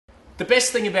The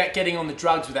best thing about getting on the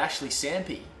drugs with Ashley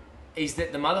Sampi is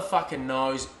that the motherfucker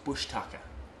knows bush tucker,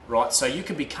 right? So you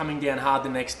could be coming down hard the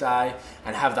next day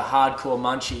and have the hardcore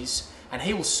munchies, and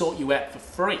he will sort you out for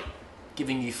free,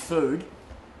 giving you food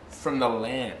from the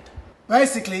land.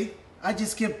 Basically, I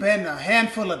just give Ben a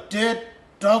handful of dirt,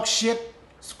 dog shit,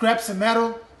 scraps of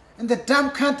metal, and the dumb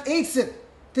cunt eats it.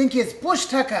 Think it's bush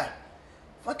tucker.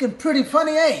 Fucking pretty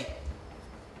funny, eh?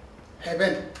 Hey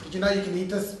Ben, did you know you can eat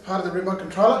this part of the remote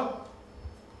controller?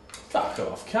 Fuck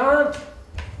off, can't.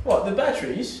 What, the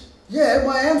batteries? Yeah,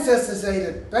 my ancestors ate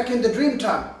it back in the dream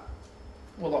time.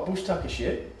 Well, like bush tucker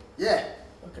shit? Yeah.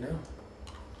 Fucking hell.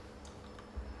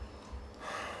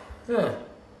 Yeah.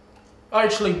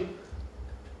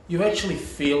 You actually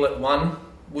feel at one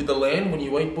with the land when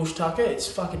you eat bush tucker.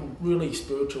 It's fucking really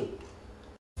spiritual.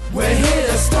 We're here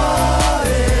to start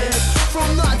it.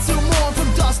 From night till morn,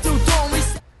 from dusk till dawn.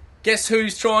 Guess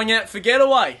who's trying out for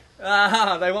Getaway?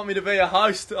 They want me to be a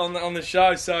host on the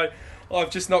show, so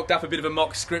I've just knocked up a bit of a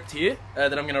mock script here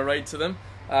that I'm going to read to them.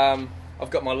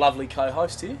 I've got my lovely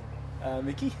co-host here,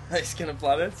 Mickey. He's going to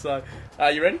play that. So,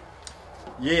 you ready?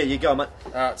 Yeah, you go, mate.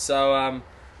 G'day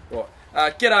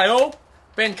all.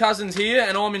 Ben Cousins here,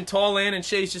 and I'm in Thailand, and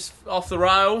she's just off the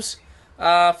rails.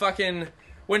 Fucking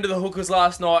went to the hookers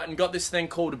last night and got this thing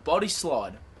called a body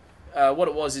slide. What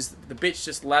it was is the bitch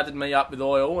just lathered me up with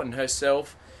oil and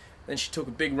herself. Then she took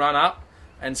a big run up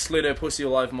and slid her pussy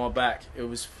all over my back. It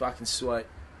was fucking sweet.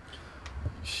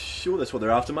 Sure, that's what they're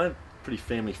after, mate. Pretty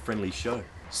family-friendly show.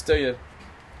 Just do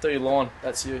your line.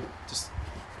 That's you. Just.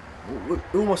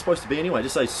 Who am I supposed to be anyway?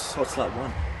 Just say hot slut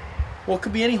one. Well, it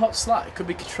could be any hot slut. It could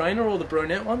be Katrina or the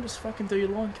brunette one. Just fucking do your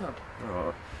line, cunt.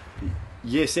 Alright.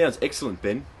 Yeah, sounds excellent,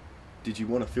 Ben. Did you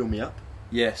want to fill me up?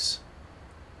 Yes.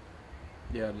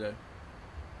 Yeah, I do.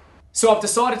 So I've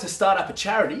decided to start up a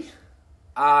charity,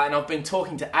 and I've been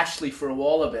talking to Ashley for a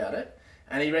while about it,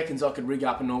 and he reckons I could rig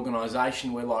up an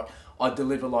organisation where, like, I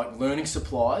deliver, like, learning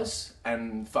supplies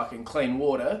and fucking clean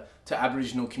water to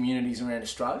Aboriginal communities around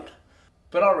Australia.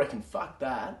 But I reckon, fuck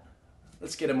that.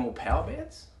 Let's get them all power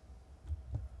bands.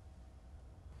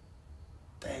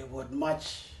 They would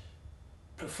much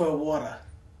prefer water.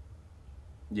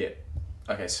 Yeah.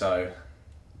 Okay, so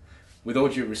with all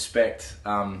due respect,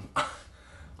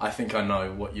 I think I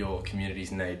know what your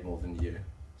communities need more than you.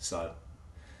 So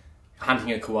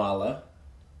hunting a koala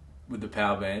with the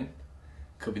power band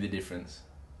could be the difference.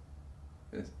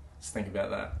 Let's think about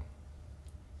that.